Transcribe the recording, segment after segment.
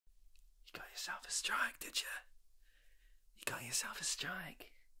yourself a strike, did you? You got yourself a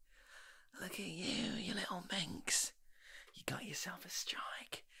strike. Look at you, you little minx. You got yourself a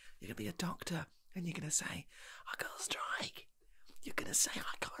strike. You're going to be a doctor, and you're going to say, I got a strike. You're going to say,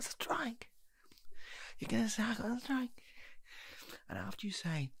 I got a strike. You're going to say, I got a strike. And after you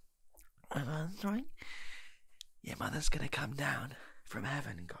say, I got a strike, your mother's going to come down from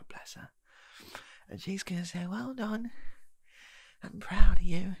heaven, and God bless her. And she's going to say, well done. I'm proud of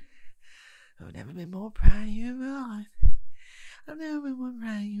you. I've never been more proud of you in my life. I've never been more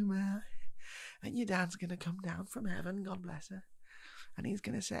proud of you in my life. And your dad's going to come down from heaven, God bless her. And he's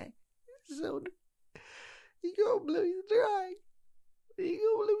going to say, son, you got to blow your drag. You got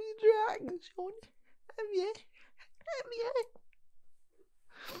to blow your drag, son. Have you? Have you?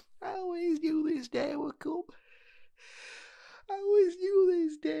 I always knew this day would come. I always knew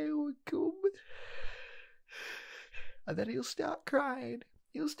this day would come. And then he'll start crying.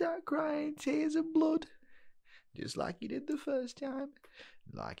 He'll start crying tears of blood. Just like he did the first time.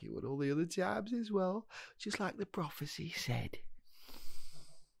 Like he would all the other times as well. Just like the prophecy said.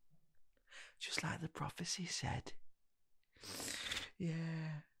 Just like the prophecy said.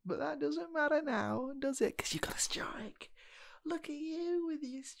 Yeah. But that doesn't matter now, does it? Because you got a strike. Look at you with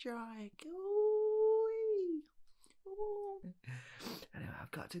your strike. Ooh. Ooh. Anyway,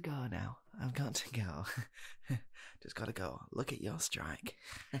 I've got to go now. I've got to go. Just got to go. Look at your strike.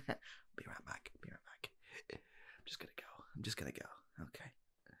 Be right back. Be right back. I'm just going to go. I'm just going to go. Okay.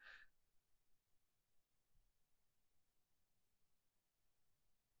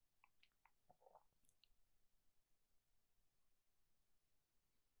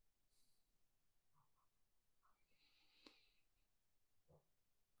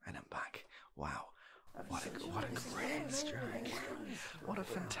 And I'm back. Wow. What a great strike. What a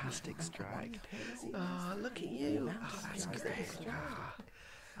fantastic strike. Oh, look at you. Oh, that's great.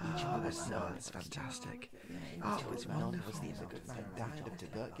 Oh, that's fantastic. Oh, it was wonderful. Died of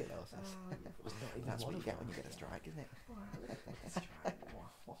tuberculosis. That's what you get when you get a strike, isn't it?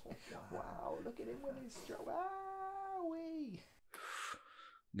 Wow, look at him with his strike. Wowee.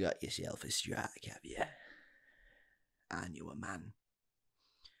 Got yourself a strike, have you? I knew a man.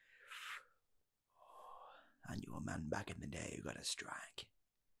 I knew a man back in the day who got a strike.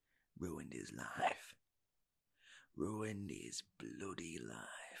 Ruined his life. Ruined his bloody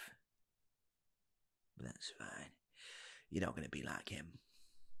life. But that's fine. You're not going to be like him.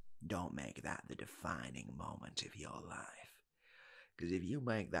 Don't make that the defining moment of your life. Because if you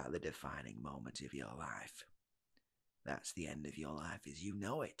make that the defining moment of your life, that's the end of your life as you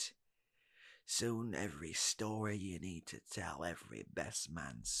know it. Soon every story you need to tell, every best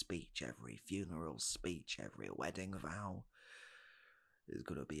man's speech, every funeral speech, every wedding vow is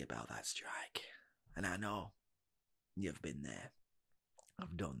going to be about that strike. And I know you've been there.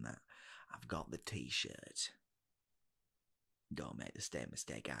 I've done that. I've got the t-shirt. Don't make the same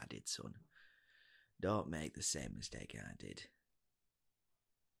mistake I did, son. Don't make the same mistake I did.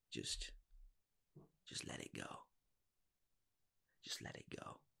 Just let it go. Just let it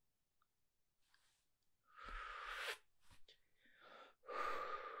go.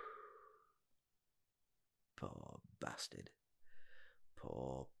 Poor bastard.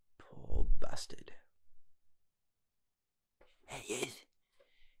 Poor bastard. Hey, yes.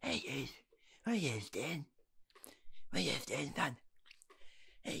 Hey, yes. What are you doing? What are you doing, son?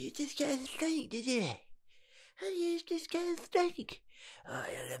 Hey, you just got a strike, did you? Hey, you just got a strike. Oh,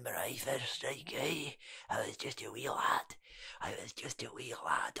 I remember I first strike, eh? I was just a wee lad. I was just a wee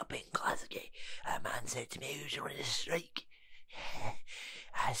lad up in Glasgow. A man said to me, who's on a strike?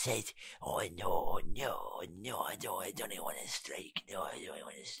 I said, oh no, I don't want to strike. No, I don't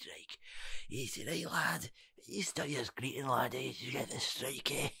want to strike. He said, hey lad, you still just greeting lad, eh? You get the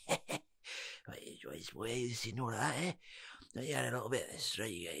strike, eh? It was, you know that, eh? Now you had a little bit of a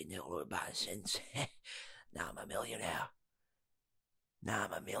strike, eh? Not look bad since. Now I'm a millionaire.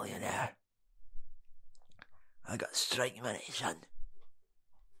 I got strike money, son.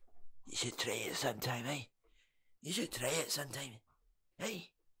 You should try it sometime, eh? You should try it sometime.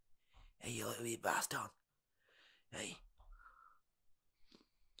 Hey, you little wee bastard. Hey,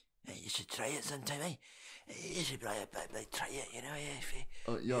 you should try it sometime, eh? You should probably try it, you know, yeah.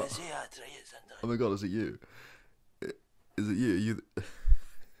 Yeah. Say, try it sometime. Oh my god, is it you? Is it you?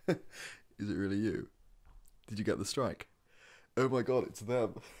 Is it really you? Did you get the strike? Oh my god, it's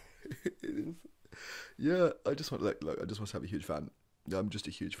them. It is. Yeah, I just want to look. I just want to have a huge fan. I'm just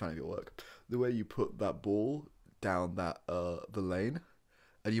a huge fan of your work. The way you put that ball down that the lane,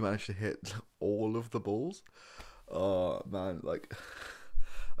 and you managed to hit all of the balls. Oh man, like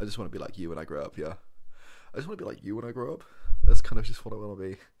I just want to be like you when I grow up. Yeah, I just want to be like you when I grow up. That's kind of just what I want to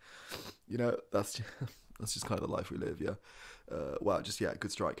be. You know, that's just kind of the life we live. Yeah. Wow. Just yeah,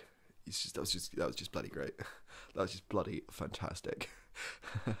 good strike. It's just that was just bloody great. That was just bloody fantastic.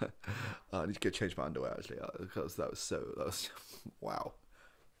 I need to go change my underwear actually because that was wow,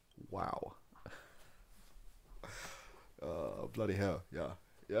 wow. Bloody hell. Yeah.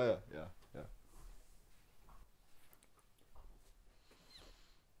 Yeah. Yeah. Yeah.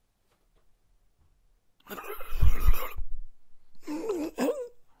 Yeah.